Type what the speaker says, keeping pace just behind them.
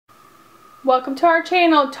Welcome to our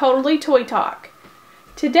channel, Totally Toy Talk.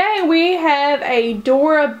 Today we have a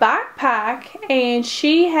Dora backpack, and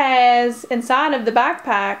she has inside of the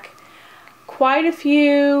backpack quite a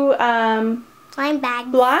few blind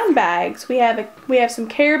bags. We have some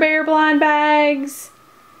Care Bear blind bags,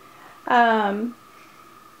 Little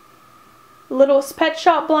Pet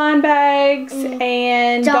Shop blind bags,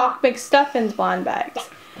 and Doc McStuffins blind bags. Yeah.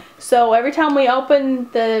 So every time we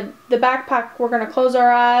open the backpack, we're going to close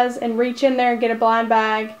our eyes and reach in there and get a blind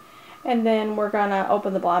bag, and then we're going to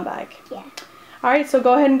open the blind bag. Yeah. Alright, so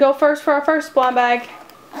go ahead and go first for our first blind bag.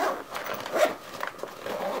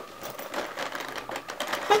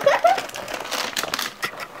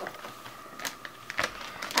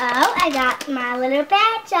 Oh, I got my Little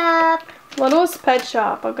Pet Shop. Littlest Pet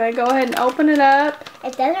Shop. Okay, go ahead and open it up.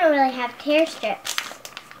 It doesn't really have tear strips.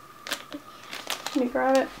 Can you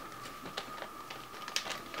grab it?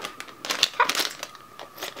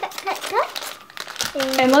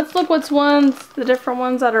 And let's look what's the different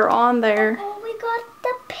ones that are on there. Oh, we got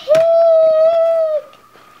the pig.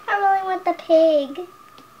 I really want the pig.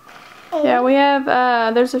 Oh. Yeah, we have,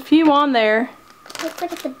 there's a few on there. Let's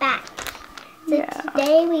look at the back. So yeah.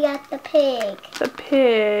 Today we got the pig. The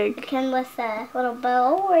pig. It comes with a little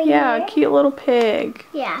bow right Yeah, here. a cute little pig.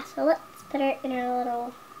 Yeah, so let's put her in her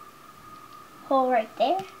little hole right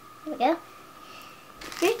there. There we go.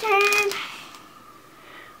 Your turn.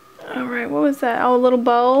 Alright, what was that? Oh, a little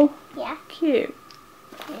bowl? Yeah. Cute.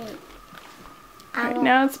 Alright,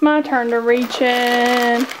 now it's my turn to reach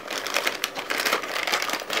in.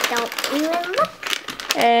 Don't even look.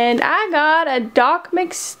 And I got a Doc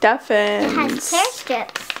McStuffins. It has tear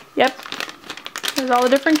strips. Yep. There's all the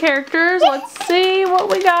different characters. Let's see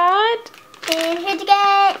what we got. And here'd you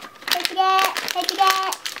get. Here'd you get. Here'd you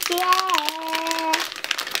get. Yeah.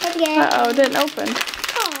 Here'd you get. Uh-oh, it didn't open.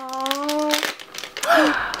 Aww.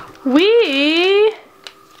 We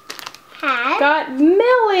got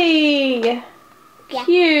Millie. Yeah.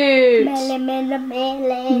 Cute.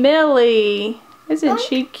 Millie. Millie. Isn't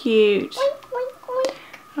she cute? Oink, oink, oink.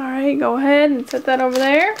 Alright, go ahead and set that over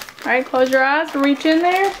there. Alright, close your eyes and reach in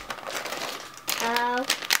there. Oh,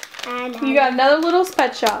 and You got another little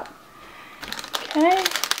Pet Shop. Okay.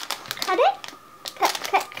 Cut it.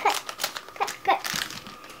 Cut.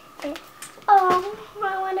 Oh,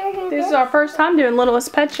 I wonder who This is our first time doing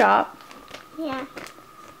Littlest Pet Shop. Yeah.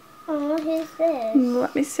 Oh, who's this?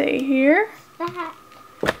 Let me see here. That.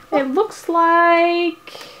 It looks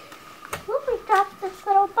like Look, we dropped this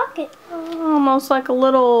little bucket. almost like a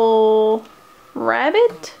little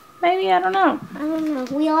rabbit, maybe? I don't know. I don't know.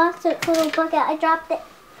 We lost a little bucket. I dropped it.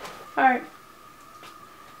 Alright.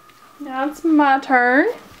 Now it's my turn.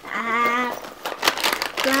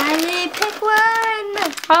 Riley, pick one.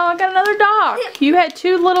 Oh, I got another doc. You had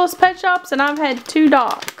two Littlest Pet Shops and I've had two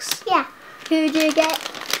docs. Yeah. Who'd you get?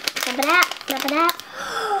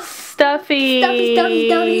 Stuffy.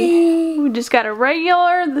 Stuffy. We just got the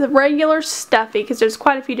regular Stuffy, because there's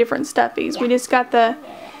quite a few different Stuffies. Yeah. We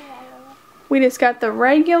just got the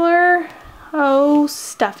regular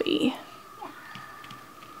Stuffy.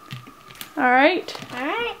 Alright.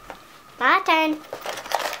 Alright. My turn.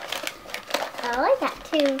 Oh, I got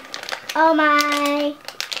two. Oh, my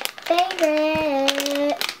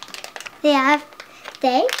favorite. They have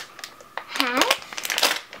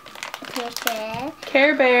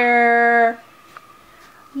Care Bear.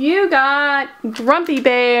 You got Grumpy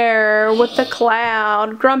Bear with the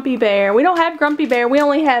cloud. Grumpy Bear. We don't have Grumpy Bear. We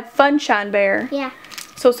only have Funshine Bear. Yeah.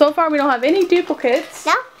 So far we don't have any duplicates.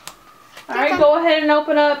 No. Alright, go ahead and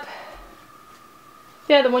open up.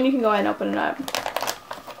 Yeah, the one you can go ahead and open it up.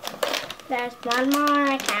 There's one more,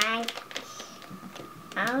 I think.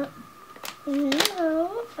 Oh.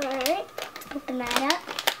 No. Alright. Open that up.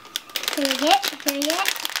 Here you get.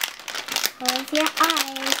 Close your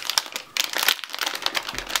eyes.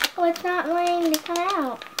 Oh, it's not wanting to come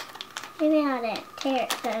out. Maybe I didn't tear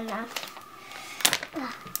it good enough.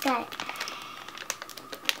 Oh, got it.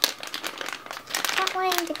 It's not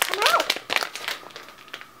wanting to come out.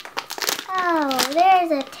 Oh,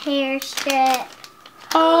 there's a tear strip.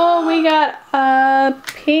 Oh, we got a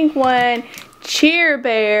pink one. Cheer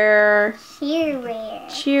Bear.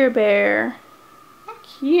 Cheer Bear.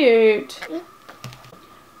 Cute.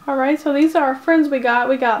 Alright, so these are our friends we got.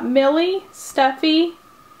 We got Millie, Stuffy,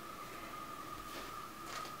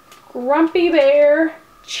 Grumpy Bear,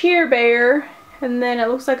 Cheer Bear, and then it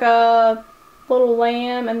looks like a little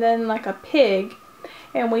lamb, and then like a pig.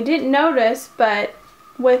 And we didn't notice, but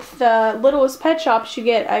with the Littlest Pet Shops you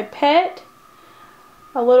get a pet,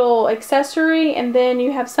 a little accessory, and then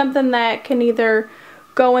you have something that can either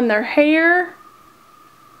go in their hair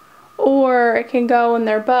or it can go in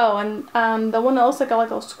their bow. And the one that looks like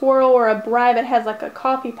a squirrel or a rabbit has like a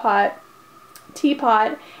coffee pot,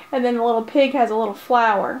 teapot, and then the little pig has a little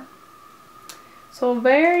flower. So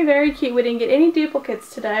very, very cute. We didn't get any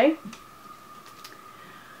duplicates today.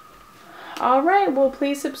 Alright, well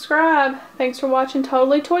please subscribe. Thanks for watching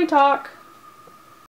Totally Toy Talk.